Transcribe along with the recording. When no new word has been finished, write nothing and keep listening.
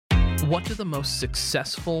What do the most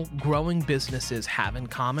successful growing businesses have in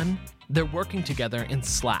common? They're working together in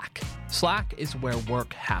Slack. Slack is where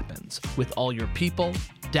work happens, with all your people,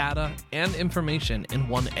 data, and information in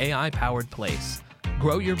one AI-powered place.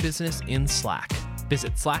 Grow your business in Slack.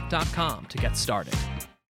 Visit slack.com to get started.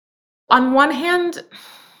 On one hand,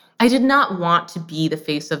 I did not want to be the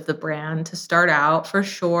face of the brand to start out, for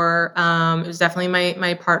sure. It was definitely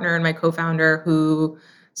my partner and my co-founder who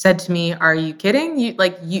said to me, "Are you kidding?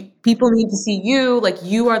 People need to see you. Like,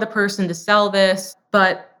 you are the person to sell this."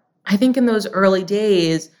 But I think in those early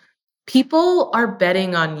days, people are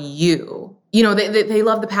betting on you. They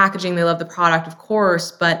love the packaging, they love the product, of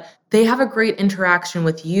course, but they have a great interaction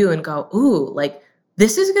with you and go, "Ooh, like,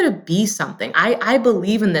 this is going to be something. I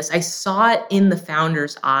believe in this. I saw it in the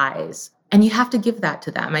founder's eyes." And you have to give that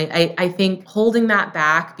to them. I think holding that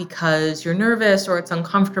back because you're nervous or it's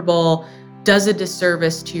uncomfortable does a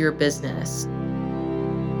disservice to your business.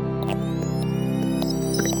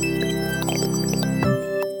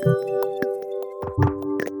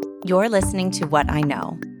 You're listening to What I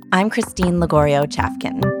Know. I'm Christine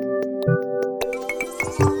Lagorio-Chafkin.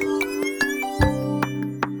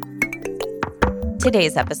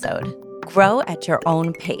 Today's episode, grow at your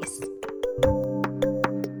own pace.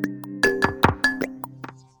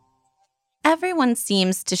 Everyone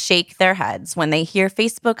seems to shake their heads when they hear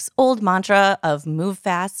Facebook's old mantra of move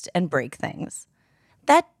fast and break things.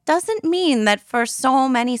 That doesn't mean that for so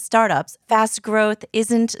many startups, fast growth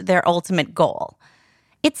isn't their ultimate goal.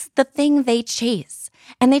 It's the thing they chase,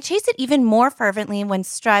 and they chase it even more fervently when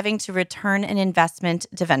striving to return an investment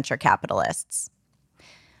to venture capitalists.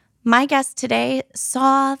 My guest today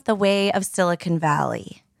saw the way of Silicon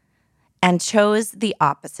Valley and chose the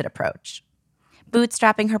opposite approach,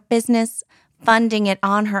 bootstrapping her business, funding it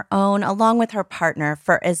on her own along with her partner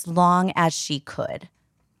for as long as she could.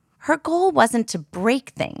 Her goal wasn't to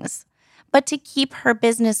break things, but to keep her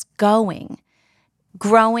business going,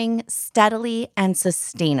 growing steadily and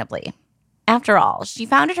sustainably. After all, she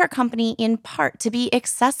founded her company in part to be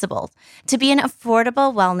accessible, to be an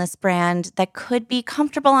affordable wellness brand that could be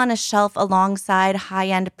comfortable on a shelf alongside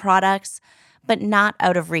high-end products, but not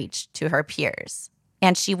out of reach to her peers.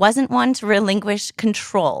 And she wasn't one to relinquish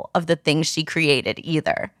control of the things she created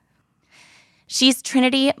either. She's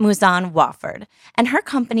Trinity Mouzon-Wofford, and her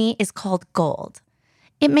company is called Gold.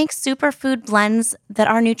 It makes superfood blends that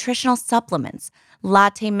are nutritional supplements,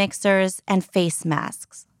 latte mixers, and face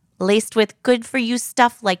masks, laced with good-for-you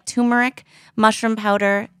stuff like turmeric, mushroom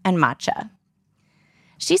powder, and matcha.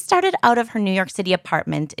 She started out of her New York City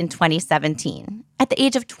apartment in 2017, at the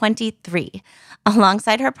age of 23,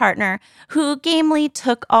 alongside her partner, who gamely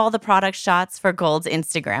took all the product shots for Gold's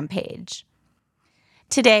Instagram page.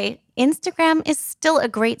 Today, Instagram is still a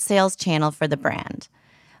great sales channel for the brand,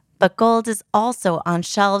 but Gold is also on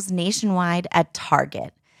shelves nationwide at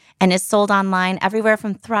Target and is sold online everywhere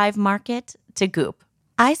from Thrive Market to Goop.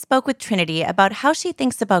 I spoke with Trinity about how she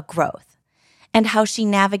thinks about growth and how she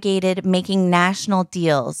navigated making national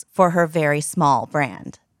deals for her very small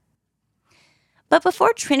brand. But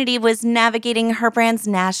before Trinity was navigating her brand's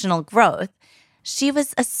national growth, she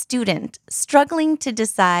was a student struggling to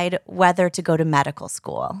decide whether to go to medical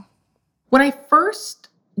school. When I first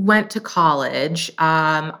went to college,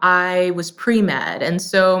 I was pre-med. And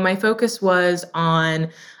so my focus was on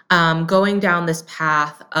going down this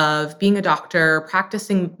path of being a doctor,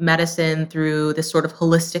 practicing medicine through this sort of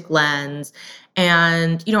holistic lens.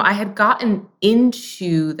 And, I had gotten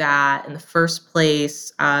into that in the first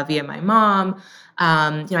place via my mom.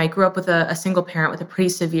 I grew up with a single parent with a pretty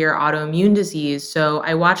severe autoimmune disease. So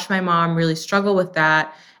I watched my mom really struggle with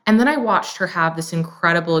that. And then I watched her have this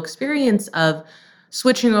incredible experience of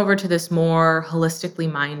switching over to this more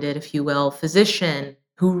holistically minded, if you will, physician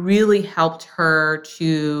who really helped her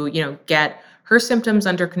to, get her symptoms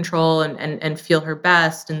under control and feel her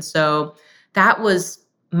best. And so that was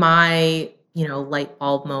my, light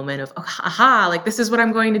bulb moment of, aha, like, this is what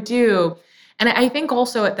I'm going to do. And I think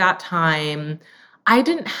also at that time, I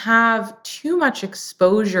didn't have too much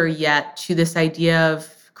exposure yet to this idea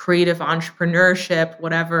of creative entrepreneurship,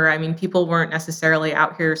 whatever. I mean, people weren't necessarily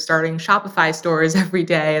out here starting Shopify stores every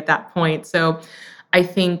day at that point. So I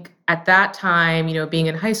think at that time, being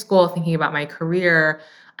in high school, thinking about my career,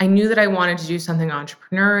 I knew that I wanted to do something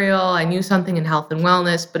entrepreneurial. I knew something in health and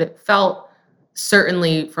wellness, but it felt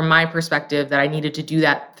certainly from my perspective that I needed to do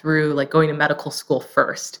that through like going to medical school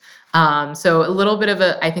first. So a little bit of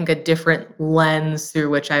a different lens through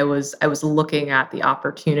which I was looking at the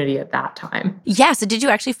opportunity at that time. Yeah. So did you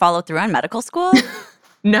actually follow through on medical school?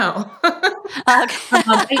 No.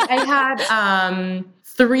 Okay. I had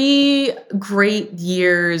 3 great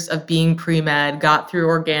years of being pre-med, got through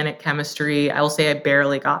organic chemistry. I will say I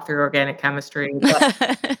barely got through organic chemistry,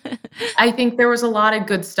 but I think there was a lot of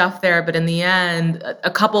good stuff there, but in the end,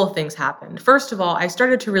 a couple of things happened. First of all, I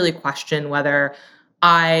started to really question whether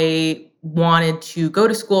I wanted to go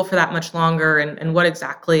to school for that much longer and what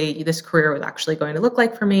exactly this career was actually going to look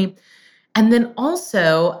like for me. And then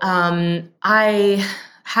also, I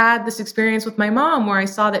had this experience with my mom where I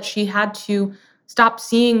saw that she had to stop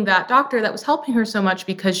seeing that doctor that was helping her so much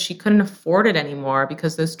because she couldn't afford it anymore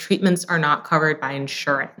because those treatments are not covered by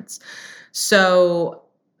insurance. So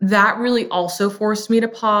that really also forced me to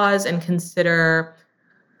pause and consider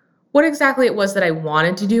what exactly it was that I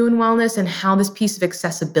wanted to do in wellness and how this piece of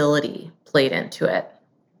accessibility played into it.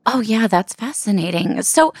 Oh yeah, that's fascinating.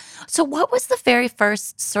 So what was the very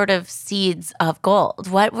first sort of seeds of gold?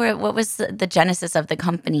 What was the genesis of the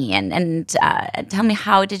company, and tell me,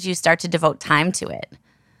 how did you start to devote time to it?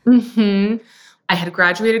 hmm I had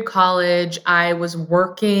graduated college. I was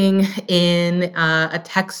working in a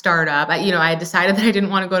tech startup. I had decided that I didn't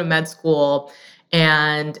want to go to med school,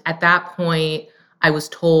 and at that point, I was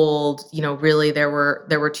told, really there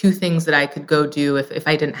were two things that I could go do if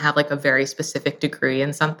I didn't have like a very specific degree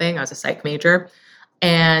in something. I was a psych major,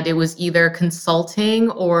 and it was either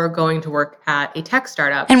consulting or going to work at a tech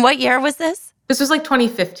startup. And what year was this? This was like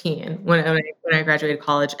 2015 when I graduated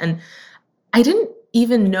college, and I didn't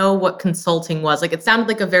even know what consulting was. Like, it sounded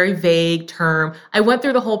like a very vague term. I went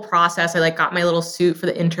through the whole process. I like got my little suit for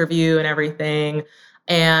the interview and everything.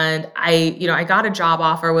 And I got a job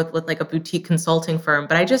offer with like a boutique consulting firm.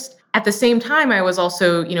 But I just, at the same time, I was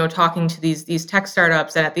also, talking to these tech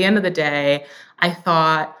startups. And at the end of the day, I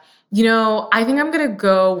thought, I think I'm going to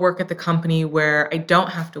go work at the company where I don't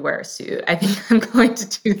have to wear a suit. I think I'm going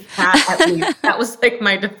to do that at least. That was like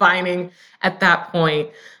my defining at that point,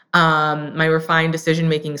 my refined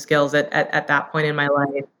decision-making skills at that point in my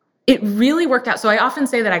life. It really worked out. So I often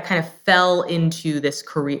say that I kind of fell into this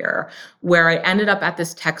career where I ended up at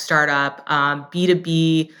this tech startup,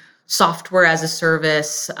 B2B software as a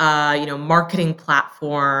service, marketing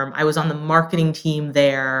platform. I was on the marketing team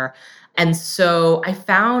there. And so I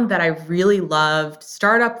found that I really loved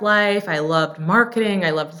startup life. I loved marketing.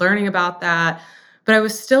 I loved learning about that. But I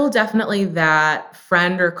was still definitely that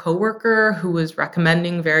friend or coworker who was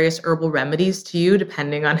recommending various herbal remedies to you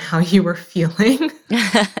depending on how you were feeling.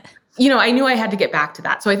 I knew I had to get back to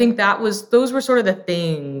that. So I think those were sort of the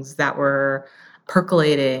things that were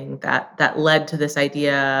percolating that led to this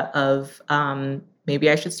idea of maybe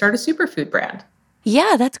I should start a superfood brand.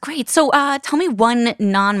 Yeah, that's great. So tell me one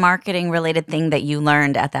non-marketing related thing that you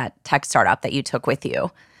learned at that tech startup that you took with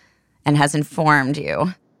you and has informed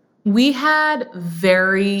you. We had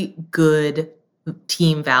very good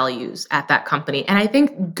team values at that company. And I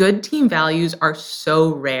think good team values are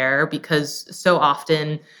so rare because so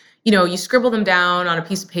often, you scribble them down on a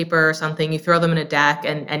piece of paper or something, you throw them in a deck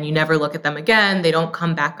and you never look at them again. They don't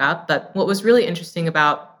come back up. But what was really interesting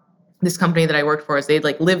about this company that I worked for is they'd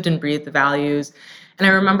like lived and breathed the values. And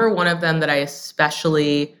I remember one of them that I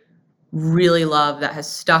especially really love that has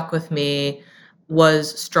stuck with me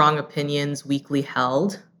was strong opinions weakly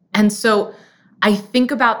held. And so I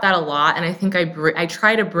think about that a lot. And I think I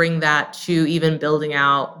try to bring that to even building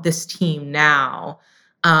out this team now.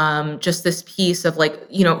 Just this piece of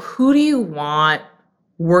like, who do you want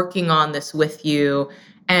working on this with you?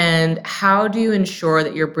 And how do you ensure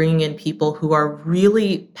that you're bringing in people who are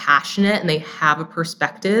really passionate and they have a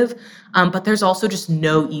perspective, but there's also just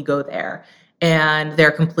no ego there and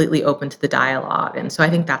they're completely open to the dialogue. And so I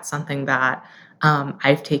think that's something that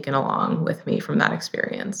I've taken along with me from that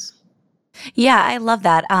experience. Yeah, I love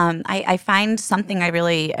that. I find something I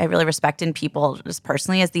really respect in people just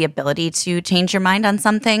personally is the ability to change your mind on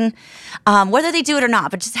something, whether they do it or not.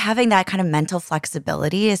 But just having that kind of mental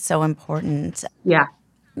flexibility is so important. Yeah.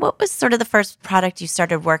 What was sort of the first product you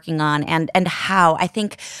started working on, and how? I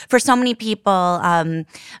think for so many people,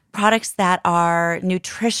 products that are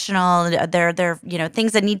nutritional, they're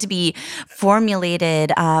things that need to be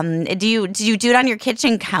formulated. Did you do it on your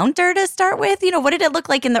kitchen counter to start with? What did it look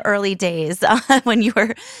like in the early days when you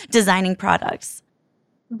were designing products?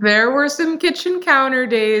 There were some kitchen counter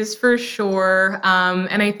days for sure.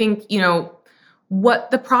 And I think,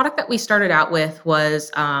 what the product that we started out with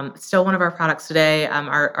was still one of our products today,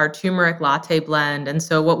 our turmeric latte blend. And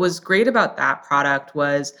so what was great about that product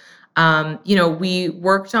was, we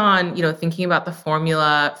worked on, thinking about the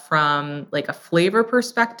formula from like a flavor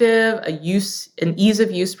perspective, an ease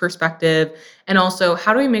of use perspective, and also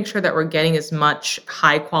how do we make sure that we're getting as much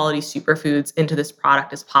high quality superfoods into this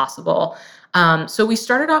product as possible. So we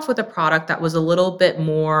started off with a product that was a little bit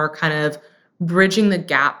more kind of bridging the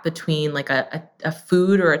gap between like a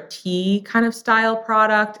food or a tea kind of style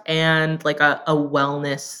product and like a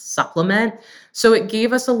wellness supplement. So it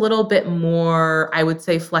gave us a little bit more, I would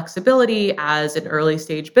say, flexibility as an early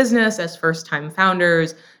stage business, as first time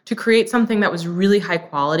founders, to create something that was really high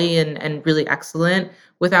quality and really excellent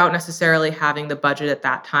without necessarily having the budget at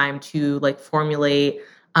that time to like formulate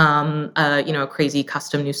a crazy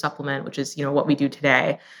custom new supplement, which is, what we do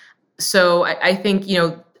today. So I think,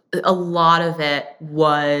 a lot of it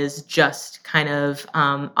was just kind of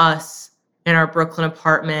us in our Brooklyn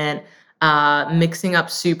apartment, mixing up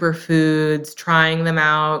superfoods, trying them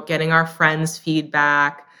out, getting our friends'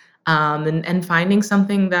 feedback, and finding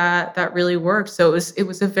something that really worked. So it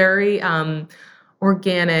was a very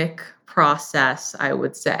organic process, I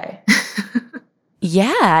would say.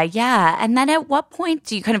 Yeah, yeah. And then at what point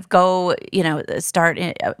do you kind of go, start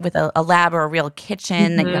with a lab or a real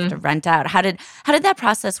kitchen that you have to rent out? How did that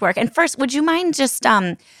process work? And first, would you mind just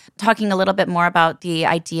talking a little bit more about the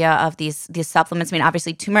idea of these supplements? I mean,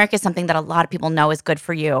 obviously, turmeric is something that a lot of people know is good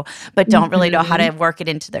for you, but don't really know how to work it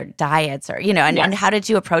into their diets, or and how did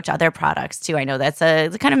you approach other products too? I know that's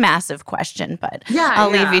a kind of massive question, but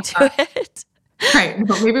I'll leave you to it. Right.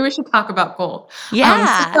 Well, maybe we should talk about Gold.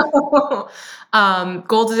 Yeah.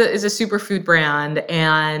 Gold is a superfood brand,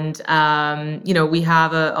 and we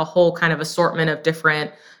have a whole kind of assortment of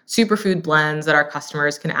different superfood blends that our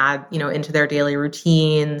customers can add, into their daily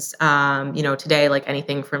routines. Today, like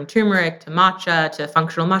anything from turmeric to matcha to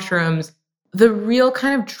functional mushrooms. The real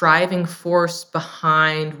kind of driving force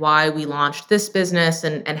behind why we launched this business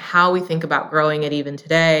and how we think about growing it even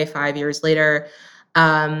today, 5 years later,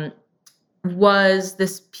 was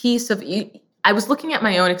this piece of, I was looking at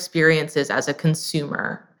my own experiences as a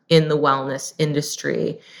consumer in the wellness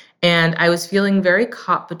industry, and I was feeling very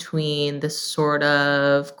caught between this sort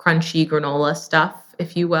of crunchy granola stuff,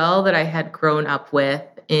 if you will, that I had grown up with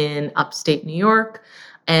in upstate New York,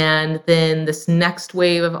 and then this next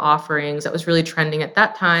wave of offerings that was really trending at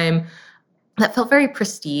that time that felt very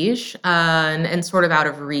prestige and sort of out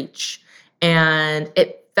of reach. And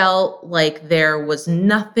it felt like there was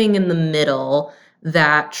nothing in the middle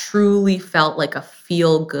that truly felt like a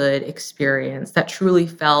feel-good experience, that truly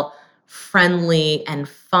felt friendly and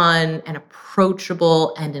fun and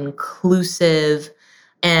approachable and inclusive.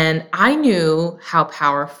 And I knew how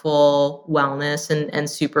powerful wellness and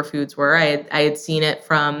superfoods were. I had seen it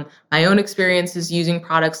from my own experiences using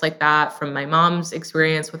products like that, from my mom's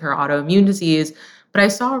experience with her autoimmune disease. But I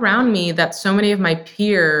saw around me that so many of my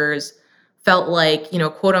peers felt like,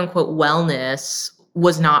 quote unquote, wellness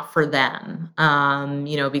was not for them,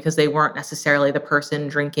 because they weren't necessarily the person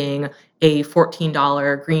drinking a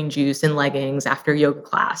 $14 green juice and leggings after yoga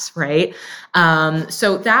class, right?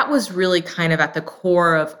 So that was really kind of at the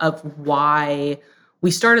core of why we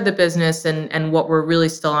started the business and what we're really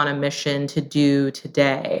still on a mission to do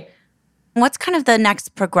today. What's kind of the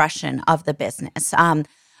next progression of the business?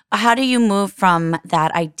 How do you move from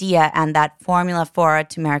that idea and that formula for a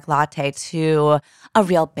turmeric latte to a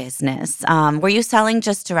real business? Were you selling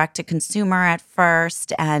just direct to consumer at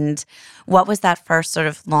first? And what was that first sort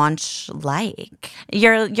of launch like?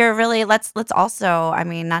 You're really, let's also, I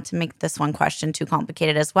mean, not to make this one question too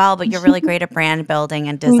complicated as well, but you're really great at brand building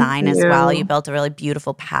and design as well. You built a really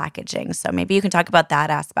beautiful packaging. So maybe you can talk about that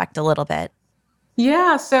aspect a little bit.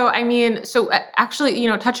 Yeah. So actually,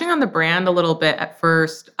 touching on the brand a little bit at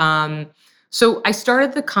first. So I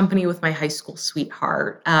started the company with my high school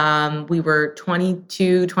sweetheart. We were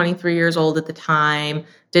 22, 23 years old at the time,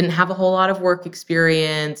 didn't have a whole lot of work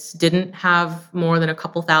experience, didn't have more than a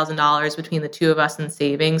couple $1,000s between the two of us in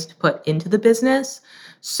savings to put into the business.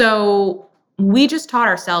 So we just taught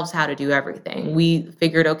ourselves how to do everything. We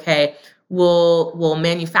figured, okay, we'll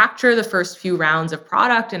manufacture the first few rounds of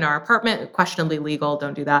product in our apartment, questionably legal,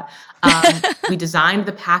 don't do that. We designed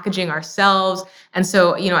the packaging ourselves. And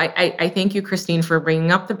so, I thank you, Christine, for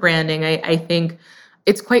bringing up the branding. I think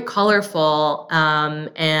it's quite colorful.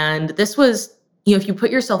 And this was, if you put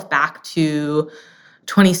yourself back to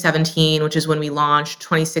 2017, which is when we launched,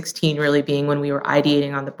 2016 really being when we were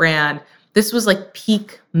ideating on the brand, this was like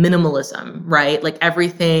peak minimalism, right? Like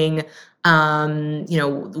everything,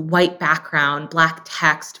 white background, black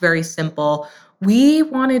text, very simple. We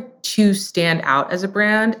wanted to stand out as a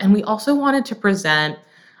brand, and we also wanted to present,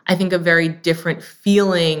 I think, a very different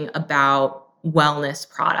feeling about wellness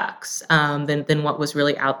products than what was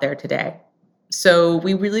really out there today. So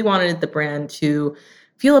we really wanted the brand to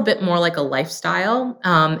feel a bit more like a lifestyle,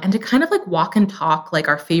 and to kind of like walk and talk like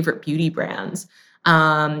our favorite beauty brands,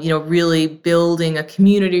 really building a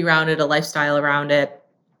community around it, a lifestyle around it.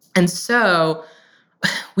 And so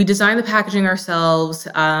We designed the packaging ourselves.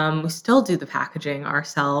 We still do the packaging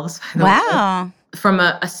ourselves, by the way. Wow. From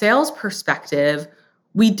a sales perspective,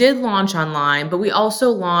 we did launch online, but we also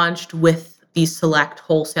launched with these select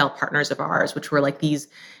wholesale partners of ours, which were like these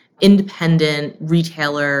independent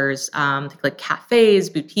retailers, like cafes,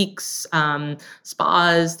 boutiques,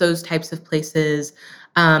 spas, those types of places,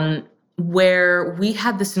 where we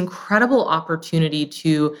had this incredible opportunity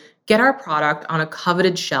to get our product on a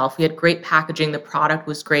coveted shelf. We had great packaging. The product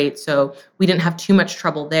was great. So we didn't have too much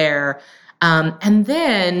trouble there. And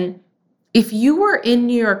then if you were in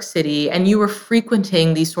New York City and you were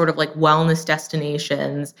frequenting these sort of like wellness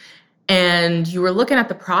destinations and you were looking at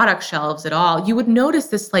the product shelves at all, you would notice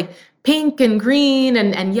this like pink and green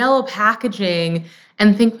and yellow packaging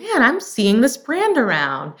and think, man, I'm seeing this brand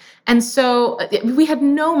around. And so we had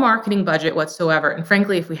no marketing budget whatsoever. And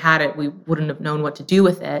frankly, if we had it, we wouldn't have known what to do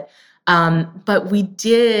with it. But we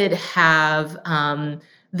did have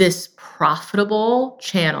this profitable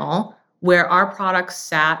channel where our products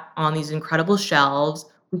sat on these incredible shelves.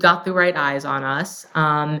 We got the right eyes on us.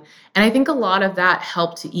 And I think a lot of that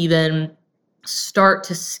helped to even start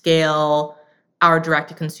to scale our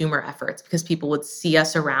direct-to-consumer efforts because people would see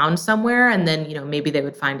us around somewhere and then, maybe they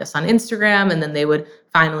would find us on Instagram and then they would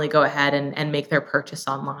finally go ahead and make their purchase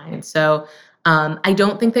online. So I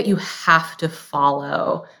don't think that you have to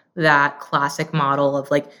follow that classic model of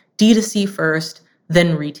like D2C first,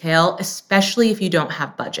 then retail, especially if you don't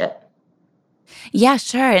have budget. Yeah,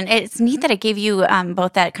 sure. And it's neat that it gave you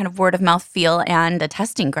both that kind of word of mouth feel and a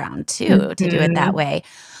testing ground too, to do it that way.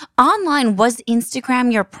 Online, was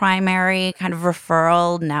Instagram your primary kind of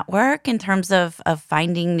referral network in terms of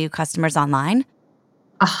finding new customers online?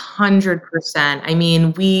 100%. I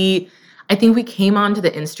mean, I think we came onto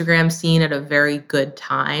the Instagram scene at a very good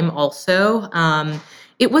time also.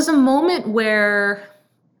 It was a moment where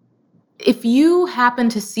if you happen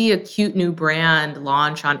to see a cute new brand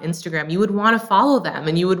launch on Instagram, you would want to follow them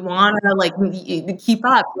and you would want to like keep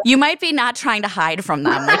up. You might be not trying to hide from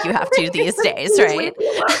them like you have to these days, right?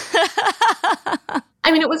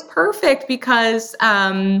 I mean, it was perfect because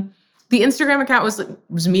the Instagram account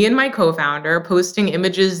was me and my co-founder posting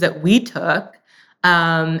images that we took,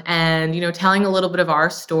 and telling a little bit of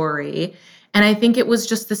our story. And I think it was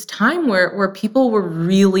just this time where people were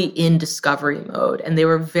really in discovery mode and they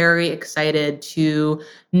were very excited to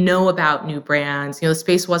know about new brands. The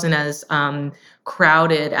space wasn't as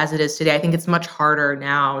crowded as it is today. I think it's much harder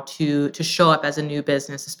now to show up as a new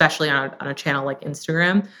business, especially on a channel like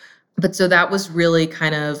Instagram. But so that was really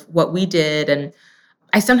kind of what we did. And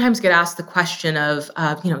I sometimes get asked the question of,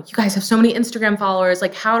 you guys have so many Instagram followers.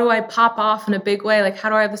 Like, how do I pop off in a big way? Like, how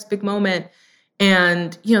do I have this big moment?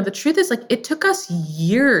 And, the truth is like, it took us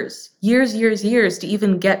years to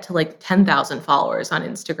even get to like 10,000 followers on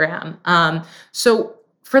Instagram. So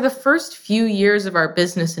for the first few years of our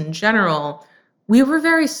business in general, we were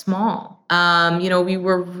very small. We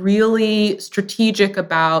were really strategic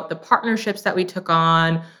about the partnerships that we took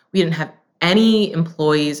on. We didn't have any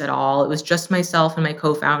employees at all. It was just myself and my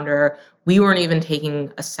co-founder. We weren't even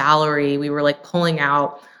taking a salary. We were like pulling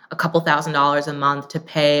out a couple $1,000s a month to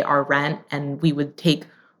pay our rent. And we would take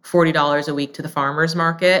 $40 a week to the farmer's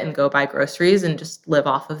market and go buy groceries and just live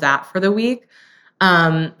off of that for the week.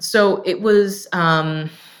 So it was a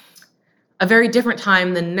very different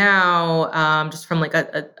time than now, just from like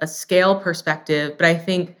a scale perspective. But I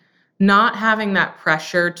think not having that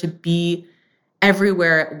pressure to be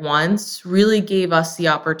everywhere at once really gave us the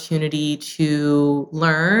opportunity to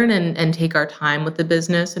learn and take our time with the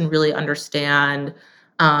business and really understand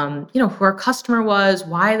who our customer was,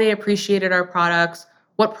 why they appreciated our products,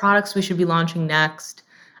 what products we should be launching next.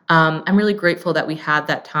 I'm really grateful that we had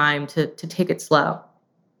that time to take it slow.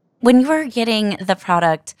 When you were getting the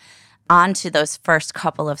product onto those first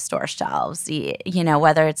couple of store shelves,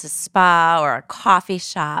 whether it's a spa or a coffee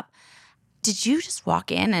shop, did you just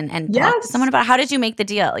walk in and talk to someone about how did you make the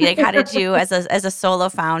deal? Like, how did you, as a solo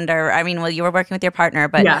founder? I mean, well, you were working with your partner,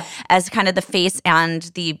 but as kind of the face and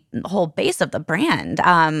the whole base of the brand,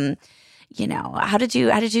 how did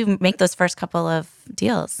you make those first couple of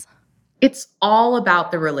deals? It's all about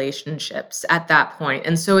the relationships at that point.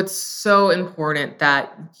 And so it's so important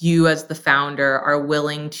that you as the founder are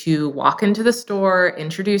willing to walk into the store,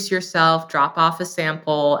 introduce yourself, drop off a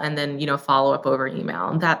sample, and then, follow up over email.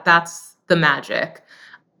 And that's the magic.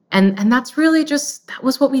 And that's really that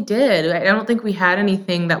was what we did. I don't think we had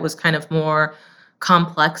anything that was kind of more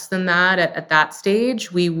complex than that at that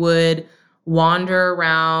stage. We would wander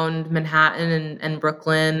around Manhattan and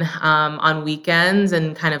Brooklyn on weekends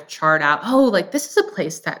and kind of chart out, like this is a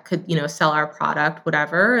place that could, sell our product,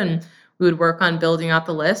 whatever. And We would work on building out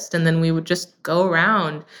the list, and then we would just go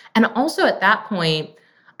around. And also at that point,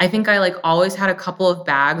 I think I like always had a couple of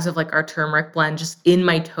bags of like our turmeric blend just in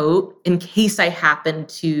my tote in case I happened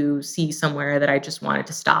to see somewhere that I just wanted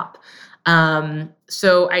to stop.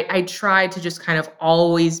 So I tried to just kind of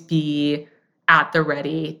always be at the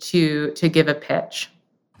ready to give a pitch.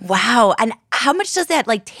 Wow. And how much does that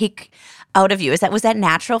like take out of you? Was that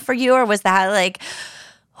natural for you, or was that like,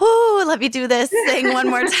 oh, let me do this thing one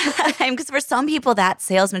more time? Because for some people, that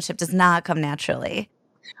salesmanship does not come naturally.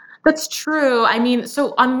 That's true. I mean,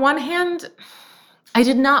 so on one hand, I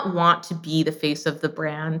did not want to be the face of the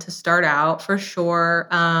brand to start out, for sure.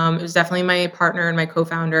 It was definitely my partner and my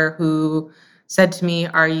co-founder who said to me,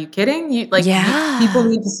 "Are you kidding? People Yeah.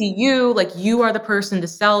 need to see you. Like you are the person to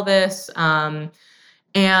sell this."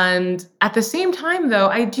 And at the same time, though,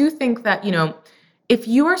 I do think that, if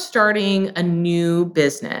you are starting a new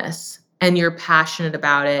business and you're passionate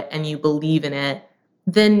about it and you believe in it,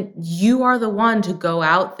 then you are the one to go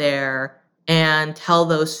out there and tell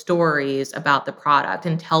those stories about the product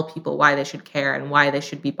and tell people why they should care and why they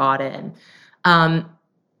should be bought in. Um,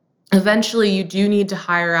 Eventually, you do need to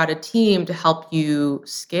hire out a team to help you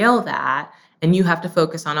scale that. And you have to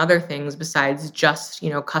focus on other things besides just,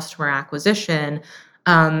 customer acquisition.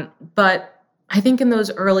 But I think in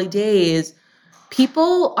those early days,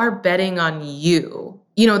 people are betting on you.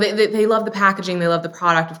 They love the packaging, they love the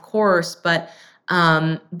product, of course, but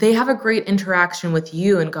they have a great interaction with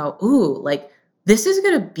you and go, ooh, like this is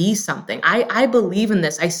going to be something. I believe in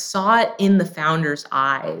this. I saw it in the founder's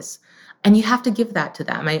eyes. And you have to give that to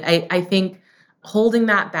them. I think holding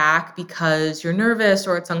that back because you're nervous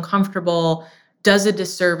or it's uncomfortable does a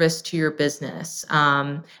disservice to your business.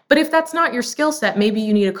 But if that's not your skill set, maybe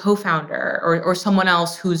you need a co-founder or someone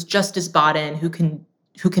else who's just as bought in, who can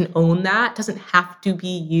own that. It doesn't have to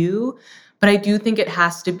be you, but I do think it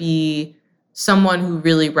has to be someone who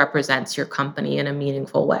really represents your company in a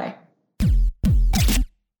meaningful way.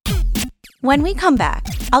 When we come back,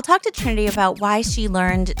 I'll talk to Trinity about why she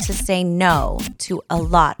learned to say no to a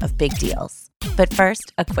lot of big deals. But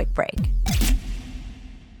first, a quick break.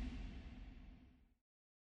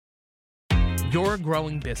 You're a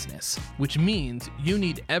growing business, which means you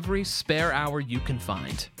need every spare hour you can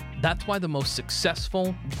find. That's why the most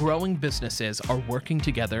successful, growing businesses are working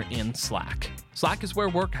together in Slack. Slack is where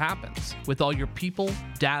work happens, with all your people,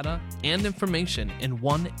 data, and information in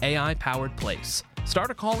one AI-powered place.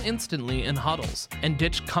 Start a call instantly in huddles and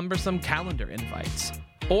ditch cumbersome calendar invites.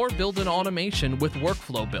 Or build an automation with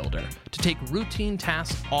Workflow Builder to take routine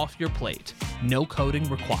tasks off your plate. No coding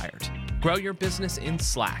required. Grow your business in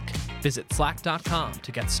Slack. Visit slack.com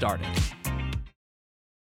to get started.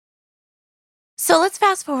 So let's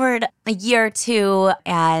fast forward a year or two,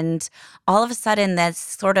 and all of a sudden, this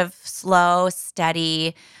sort of slow,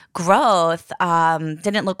 steady growth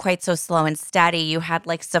didn't look quite so slow and steady. You had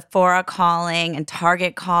like Sephora calling and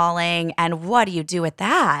Target calling. And what do you do with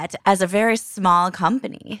that as a very small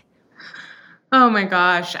company? Oh my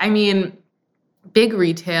gosh. I mean, big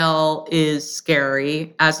retail is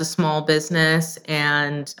scary as a small business,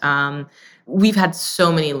 and we've had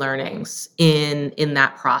so many learnings in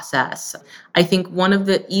that process. I think one of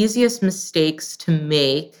the easiest mistakes to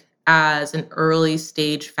make as an early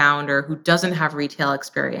stage founder who doesn't have retail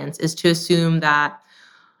experience is to assume that,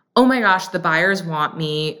 oh my gosh, the buyers want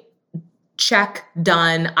me. Check,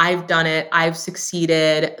 done. I've done it. I've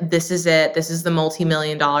succeeded. This is it. This is the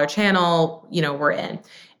multi-million-dollar channel. We're in.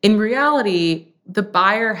 In reality, the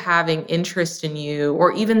buyer having interest in you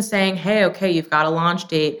or even saying, hey, okay, you've got a launch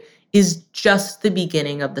date is just the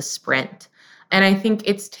beginning of the sprint. And I think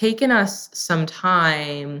it's taken us some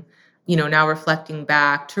time, now reflecting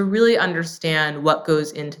back, to really understand what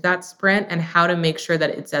goes into that sprint and how to make sure that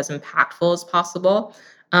it's as impactful as possible.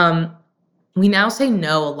 We now say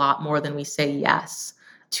no a lot more than we say yes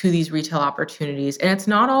to these retail opportunities. And it's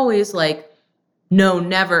not always like, no,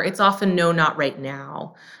 never. It's often no, not right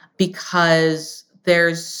now, because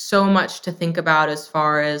there's so much to think about as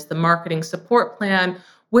far as the marketing support plan.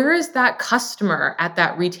 Where is that customer at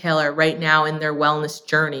that retailer right now in their wellness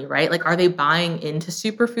journey, right? Like, are they buying into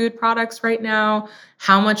superfood products right now?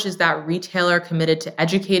 How much is that retailer committed to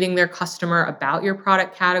educating their customer about your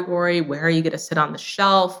product category? Where are you going to sit on the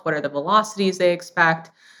shelf? What are the velocities they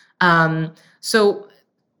expect? So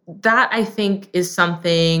that, I think, is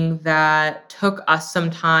something that took us some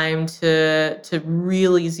time to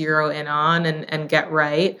really zero in on and get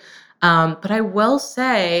right. But I will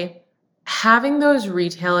say, having those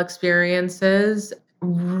retail experiences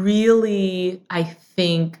really, I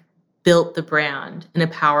think, built the brand in a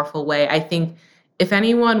powerful way. I think if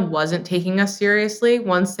anyone wasn't taking us seriously,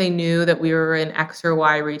 once they knew that we were an X or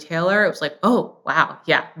Y retailer, it was like, oh, wow,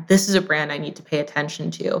 yeah, this is a brand I need to pay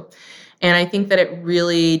attention to. And I think that it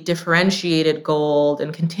really differentiated Gold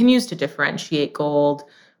and continues to differentiate Gold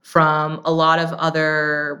from a lot of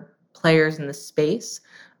other players in the space,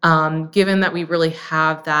 given that we really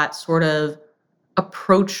have that sort of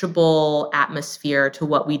approachable atmosphere to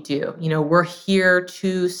what we do. We're here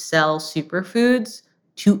to sell superfoods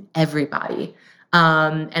to everybody.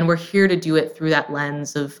 And we're here to do it through that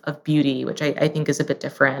lens of beauty, which I think is a bit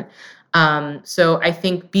different. So I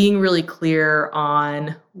think being really clear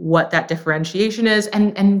on what that differentiation is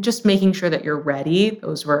and just making sure that you're ready,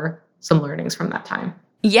 those were some learnings from that time.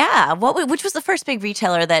 Yeah. Which was the first big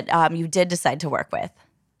retailer that you did decide to work with?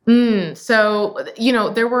 So,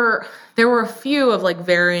 there were a few of like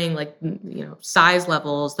varying size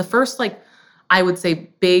levels. The first, I would say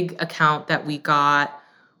big account that we got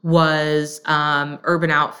was Urban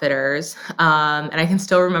Outfitters. And I can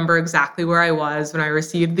still remember exactly where I was when I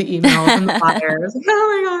received the email from the buyers.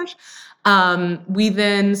 Oh my gosh. We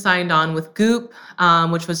then signed on with Goop,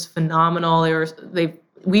 which was phenomenal.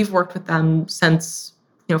 We've worked with them since,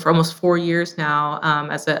 for almost 4 years now,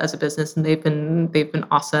 as a business, and they've been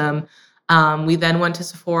awesome. We then went to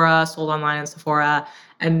Sephora, sold online in Sephora,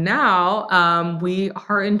 and now we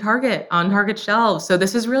are on Target shelves. So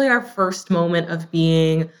this is really our first moment of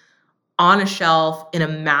being on a shelf in a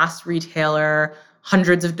mass retailer,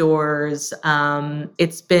 hundreds of doors.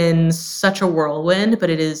 It's been such a whirlwind, but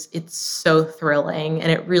it's so thrilling,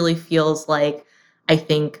 and it really feels like, I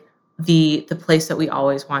think, the place that we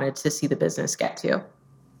always wanted to see the business get to.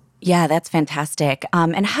 Yeah, that's fantastic.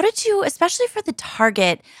 And how did you, especially for the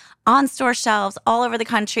Target on store shelves all over the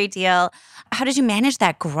country deal, how did you manage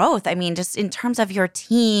that growth? I mean, just in terms of your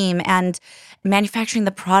team and manufacturing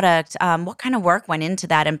the product, what kind of work went into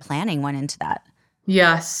that and planning went into that?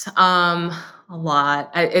 Yes, a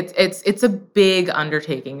lot. It's a big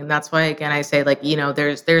undertaking, and that's why again I say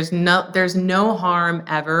there's no harm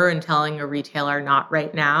ever in telling a retailer not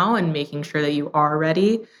right now and making sure that you are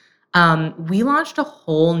ready. We launched a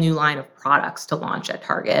whole new line of products to launch at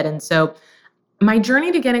Target. And so my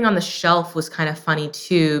journey to getting on the shelf was kind of funny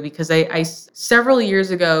too, because I several years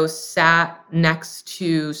ago sat next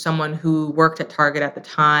to someone who worked at Target at the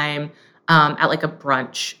time, at like a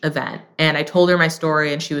brunch event. And I told her my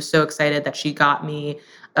story, and she was so excited that she got me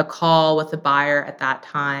a call with the buyer at that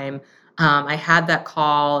time. I had that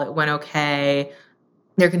call. It went okay.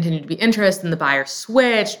 There continued to be interest, and the buyer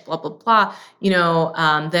switched, blah, blah, blah.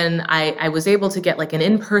 Then I was able to get like an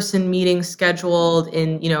in-person meeting scheduled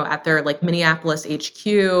at their like Minneapolis HQ,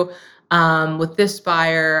 with this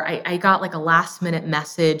buyer. I got like a last minute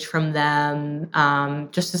message from them,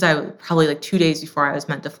 just as probably like 2 days before I was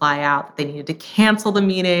meant to fly out, that they needed to cancel the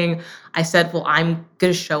meeting. I said, well, I'm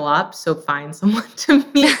going to show up, so find someone to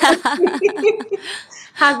meet with me.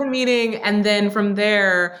 Had the meeting. And then from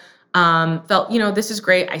there, felt, this is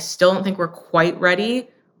great. I still don't think we're quite ready.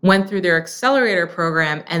 Went through their accelerator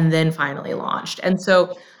program and then finally launched. And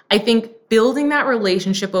so I think building that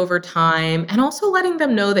relationship over time, and also letting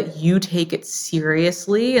them know that you take it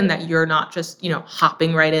seriously and that you're not just,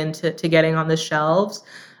 hopping right into getting on the shelves,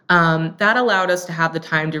 that allowed us to have the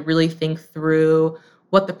time to really think through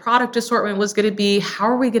what the product assortment was going to be. How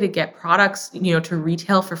are we going to get products, to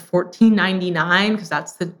retail for $14.99, because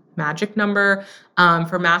that's the magic number,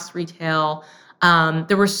 for mass retail.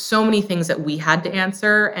 There were so many things that we had to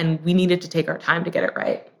answer, and we needed to take our time to get it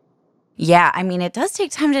right. Yeah, I mean, it does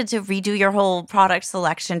take time to redo your whole product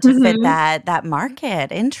selection to fit that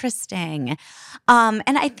market. Interesting. And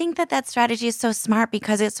I think that strategy is so smart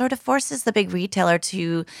because it sort of forces the big retailer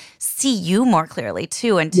to see you more clearly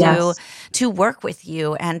too, and Yes. to work with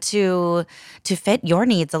you and to fit your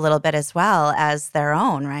needs a little bit as well as their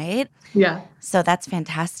own, right? Yeah. So that's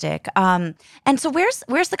fantastic. And so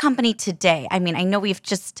where's the company today? I mean, I know we've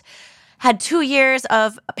just had 2 years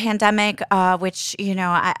of a pandemic, which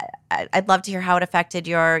I'd love to hear how it affected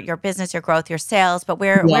your business, your growth, your sales. But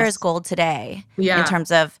where is Yes. Gold today in Yeah.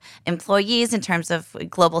 terms of employees, in terms of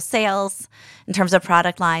global sales, in terms of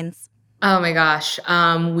product lines? Oh my gosh.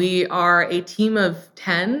 We are a team of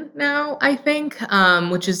 10 now, I think,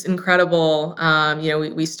 which is incredible.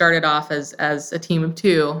 We started off as a team of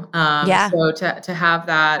 2. Yeah. So to have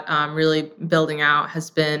that really building out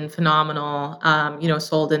has been phenomenal.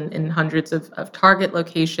 Sold in hundreds of Target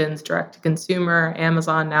locations, direct to consumer,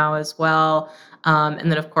 Amazon now as well.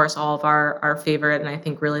 And then, of course, all of our favorite and I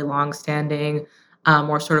think really longstanding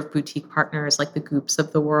or sort of boutique partners like the Goops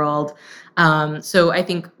of the world. So I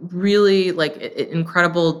think really like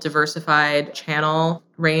incredible diversified channel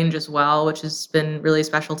range as well, which has been really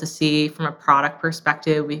special to see from a product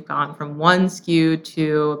perspective. We've gone from one SKU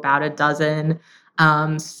to about a dozen.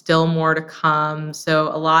 Still more to come. So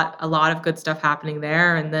a lot of good stuff happening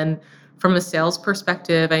there. And then from a sales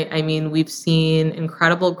perspective, I mean, we've seen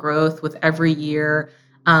incredible growth with every year.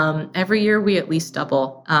 Every year we at least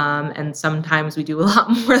double, and sometimes we do a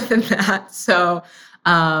lot more than that. So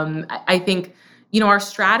I think, our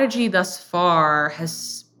strategy thus far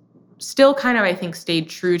has still kind of, I think, stayed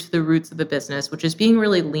true to the roots of the business, which is being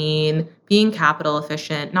really lean, being capital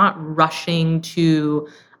efficient, not rushing to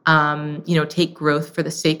take growth for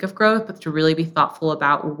the sake of growth, but to really be thoughtful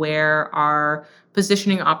about where our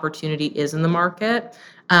positioning opportunity is in the market.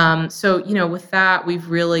 So, with that, we've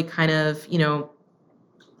really kind of,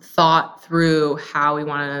 thought through how we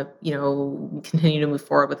want to, continue to move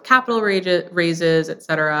forward with capital raises, et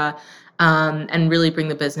cetera, and really bring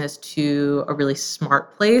the business to a really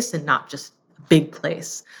smart place and not just a big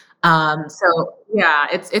place. So yeah,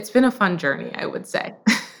 it's been a fun journey, I would say.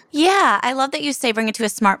 Yeah, I love that you say bring it to a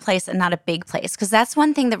smart place and not a big place, because that's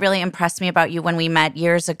one thing that really impressed me about you when we met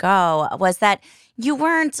years ago was that you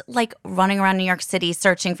weren't like running around New York City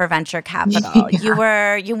searching for venture capital.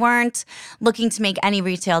 Yeah. You weren't looking to make any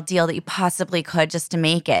retail deal that you possibly could just to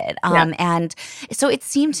make it. Yeah. And so it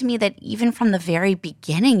seemed to me that even from the very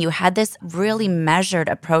beginning, you had this really measured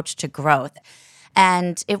approach to growth.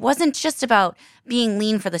 And it wasn't just about being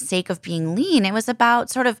lean for the sake of being lean. It was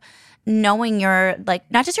about sort of knowing your, like,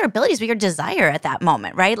 not just your abilities, but your desire at that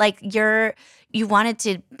moment, right? Like you wanted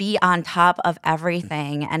to be on top of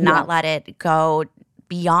everything and Yeah. not let it go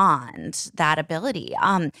beyond that ability.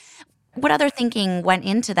 What other thinking went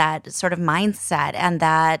into that sort of mindset and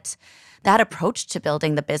that approach to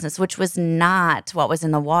building the business, which was not what was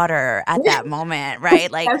in the water at that moment,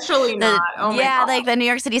 right? Like Especially not. Oh my like the New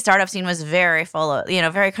York City startup scene was very full of,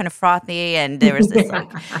 very kind of frothy. And there was this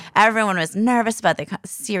like, God. everyone was nervous about the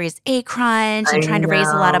Series A crunch I and trying to raise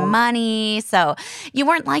a lot of know. money. So you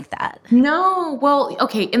weren't like that. No, well,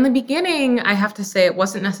 okay. In the beginning, I have to say it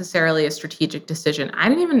wasn't necessarily a strategic decision. I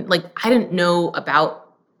didn't know about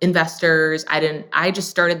investors. I just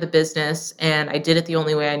started the business and I did it the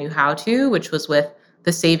only way I knew how to, which was with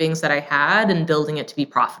the savings that I had and building it to be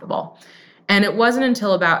profitable. And it wasn't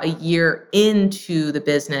until about a year into the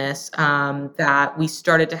business that we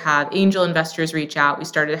started to have angel investors reach out. We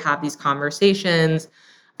started to have these conversations.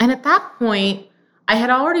 And at that point, I had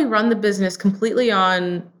already run the business completely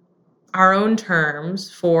on our own terms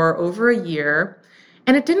for over a year.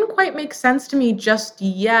 And it didn't quite make sense to me just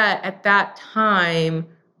yet at that time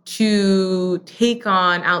to take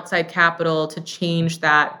on outside capital to change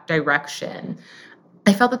that direction.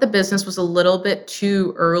 I felt that the business was a little bit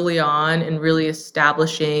too early on in really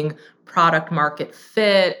establishing product market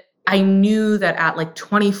fit. I knew that at like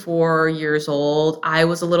 24 years old, I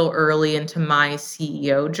was a little early into my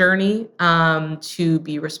CEO journey to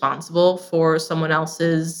be responsible for someone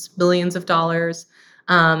else's millions of dollars.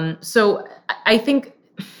 So I think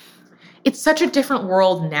it's such a different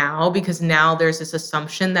world now because now there's this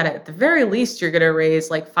assumption that at the very least you're going to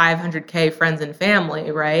raise like 500K friends and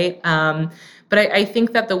family, right? But I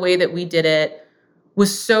think that the way that we did it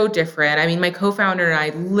was so different. I mean, my co-founder and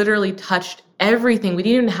I literally touched everything. We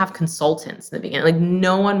didn't even have consultants in the beginning. Like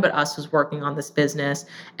no one but us was working on this business,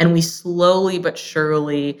 and we slowly but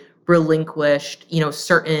surely relinquished,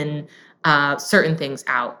 certain things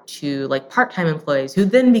out to like part-time employees who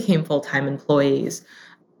then became full-time employees.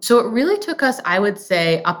 So it really took us, I would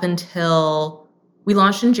say, up until we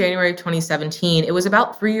launched in January of 2017. It was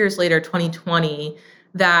about 3 years later, 2020,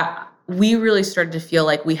 that we really started to feel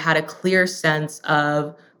like we had a clear sense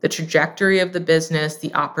of the trajectory of the business,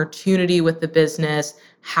 the opportunity with the business,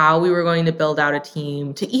 how we were going to build out a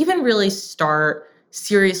team to even really start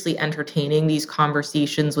seriously entertaining these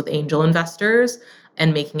conversations with angel investors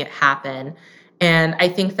and making it happen. And I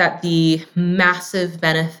think that the massive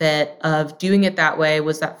benefit of doing it that way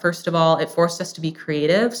was that, first of all, it forced us to be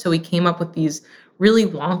creative. So we came up with these really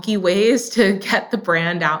wonky ways to get the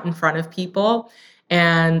brand out in front of people.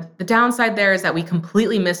 And the downside there is that we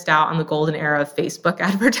completely missed out on the golden era of Facebook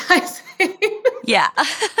advertising. Yeah.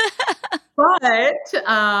 But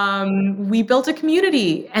we built a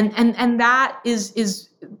community, and that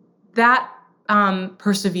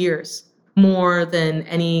perseveres more than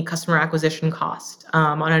any customer acquisition cost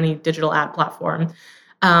on any digital ad platform.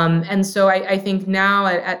 And so I think now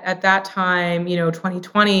at that time,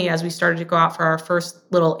 2020, as we started to go out for our first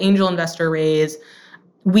little angel investor raise,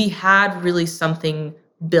 we had really something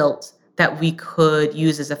built that we could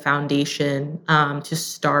use as a foundation to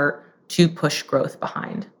start to push growth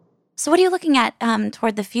behind. So what are you looking at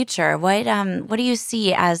toward the future? What do you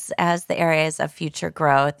see as the areas of future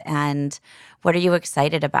growth, and what are you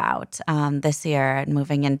excited about this year and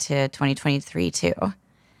moving into 2023 too?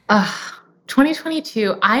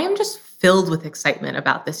 2022, I am just filled with excitement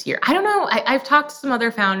about this year. I don't know. I've talked to some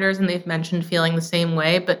other founders and they've mentioned feeling the same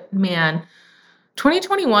way, but man,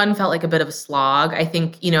 2021 felt like a bit of a slog. I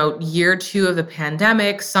think, year 2 of the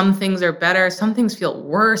pandemic, some things are better, some things feel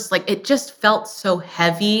worse. Like it just felt so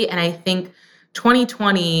heavy. And I think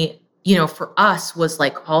 2020, for us was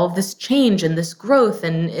like all of this change and this growth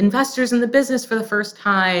and investors in the business for the first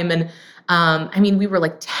time. And we were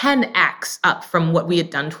like 10x up from what we had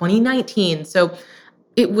done 2019. So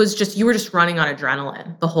it was just, you were just running on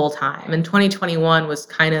adrenaline the whole time. And 2021 was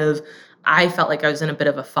kind of, I felt like I was in a bit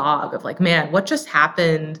of a fog of like, man, what just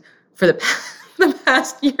happened for the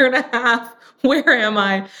past year and a half? Where am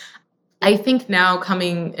I? I think now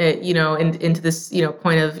coming, into this,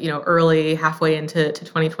 point of, early halfway into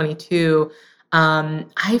 2022,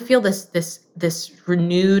 I feel this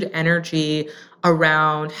renewed energy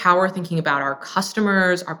around how we're thinking about our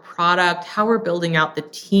customers, our product, how we're building out the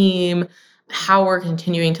team, how we're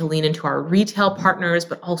continuing to lean into our retail partners,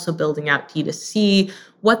 but also building out D2C,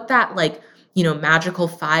 what that magical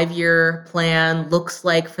 5-year plan looks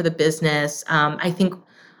like for the business. I think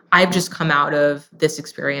I've just come out of this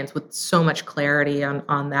experience with so much clarity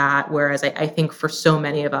on that. Whereas I think for so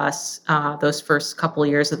many of us, those first couple of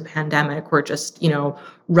years of the pandemic were just,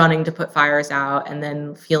 running to put fires out and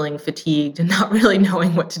then feeling fatigued and not really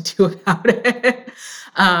knowing what to do about it.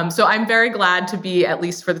 So I'm very glad to be, at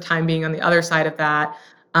least for the time being, on the other side of that.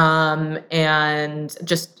 And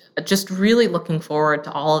just really looking forward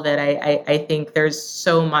to all of it. I think there's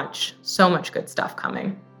so much good stuff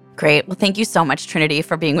coming. Great. Well, thank you so much, Trinity,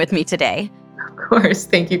 for being with me today. Of course.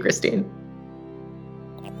 Thank you, Christine.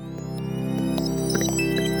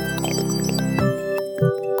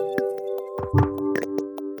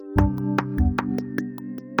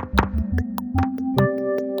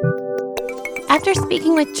 After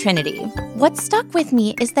speaking with Trinity, what stuck with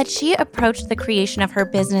me is that she approached the creation of her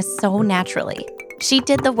business so naturally. She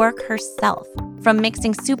did the work herself, from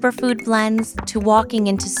mixing superfood blends to walking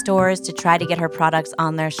into stores to try to get her products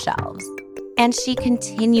on their shelves. And she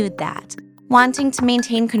continued that, wanting to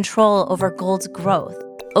maintain control over Gold's growth,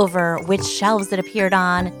 over which shelves it appeared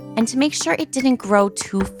on, and to make sure it didn't grow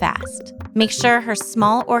too fast. Make sure her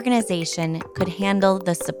small organization could handle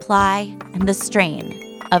the supply and the strain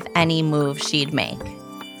of any move she'd make.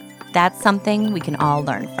 That's something we can all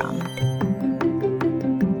learn from.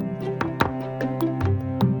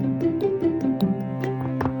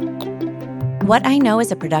 What I Know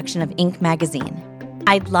is a production of Inc. magazine.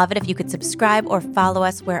 I'd love it if you could subscribe or follow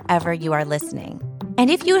us wherever you are listening. And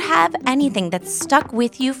if you have anything that's stuck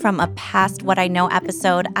with you from a past What I Know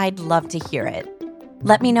episode, I'd love to hear it.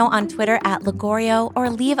 Let me know on Twitter @Lagorio or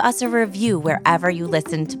leave us a review wherever you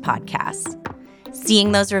listen to podcasts.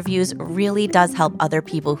 Seeing those reviews really does help other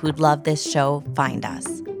people who'd love this show find us.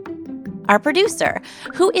 Our producer,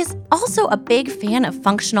 who is also a big fan of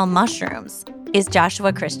functional mushrooms, is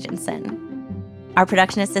Joshua Christensen. Our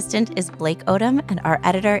production assistant is Blake Odom, and our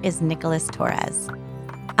editor is Nicholas Torres.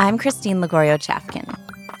 I'm Christine Lagorio Chafkin.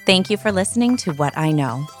 Thank you for listening to What I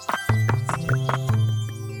Know.